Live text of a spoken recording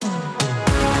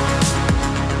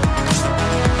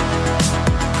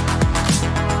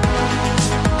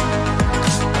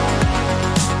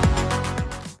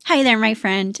Hi there, my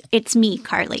friend. It's me,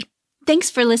 Carly. Thanks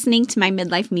for listening to my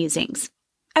Midlife Musings.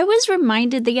 I was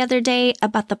reminded the other day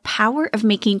about the power of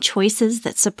making choices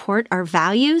that support our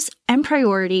values and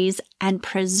priorities and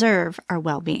preserve our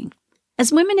well-being.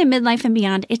 As women in midlife and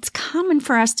beyond, it's common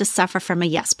for us to suffer from a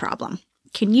yes problem.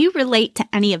 Can you relate to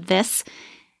any of this?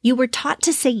 You were taught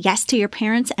to say yes to your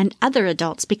parents and other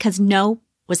adults because no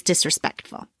was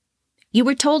disrespectful. You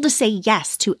were told to say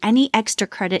yes to any extra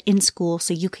credit in school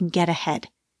so you can get ahead.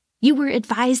 You were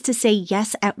advised to say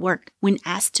yes at work when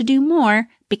asked to do more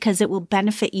because it will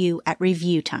benefit you at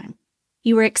review time.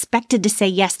 You were expected to say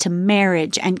yes to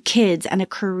marriage and kids and a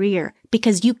career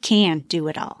because you can do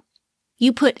it all.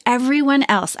 You put everyone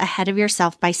else ahead of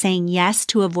yourself by saying yes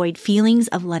to avoid feelings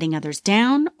of letting others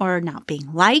down or not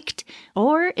being liked,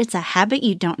 or it's a habit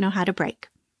you don't know how to break.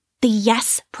 The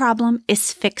yes problem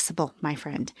is fixable, my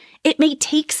friend. It may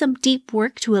take some deep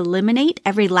work to eliminate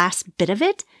every last bit of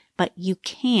it, but you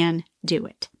can do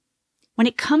it. When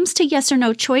it comes to yes or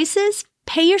no choices,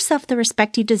 pay yourself the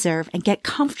respect you deserve and get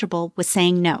comfortable with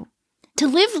saying no. To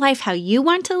live life how you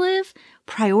want to live,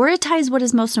 prioritize what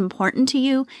is most important to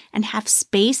you, and have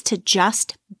space to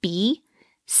just be,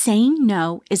 saying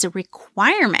no is a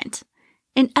requirement.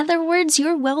 In other words,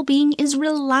 your well-being is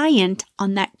reliant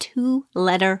on that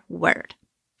 2-letter word.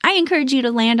 I encourage you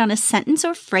to land on a sentence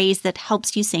or phrase that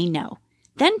helps you say no.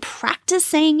 Then practice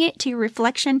saying it to your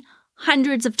reflection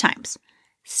hundreds of times.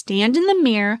 Stand in the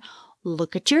mirror,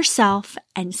 look at yourself,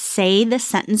 and say the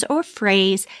sentence or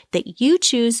phrase that you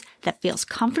choose that feels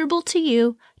comfortable to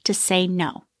you to say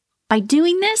no. By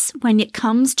doing this, when it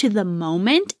comes to the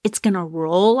moment, it's going to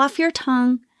roll off your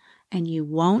tongue and you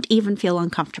won't even feel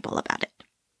uncomfortable about it.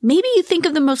 Maybe you think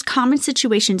of the most common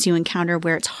situations you encounter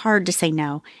where it's hard to say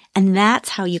no, and that's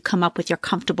how you come up with your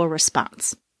comfortable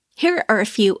response. Here are a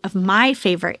few of my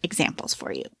favorite examples for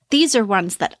you. These are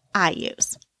ones that I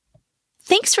use.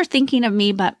 Thanks for thinking of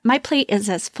me, but my plate is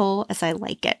as full as I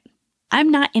like it.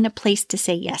 I'm not in a place to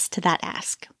say yes to that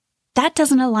ask. That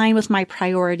doesn't align with my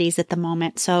priorities at the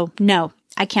moment, so no,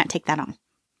 I can't take that on.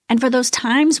 And for those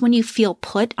times when you feel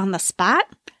put on the spot,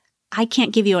 I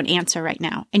can't give you an answer right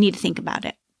now. I need to think about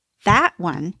it. That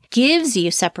one gives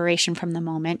you separation from the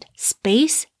moment,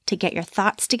 space to get your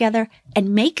thoughts together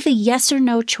and make the yes or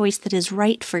no choice that is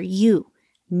right for you,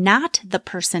 not the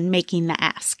person making the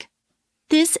ask.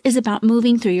 This is about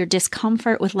moving through your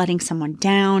discomfort with letting someone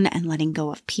down and letting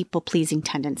go of people-pleasing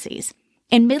tendencies.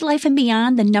 In midlife and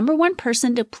beyond, the number one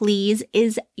person to please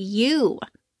is you.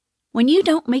 When you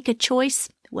don't make a choice,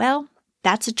 well,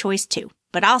 that's a choice too,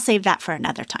 but I'll save that for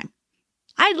another time.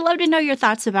 I'd love to know your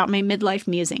thoughts about my midlife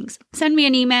musings. Send me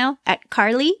an email at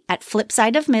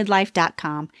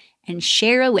carly@flipsideofmidlife.com and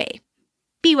share away.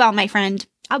 Be well, my friend.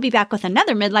 I'll be back with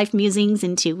another midlife musings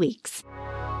in 2 weeks.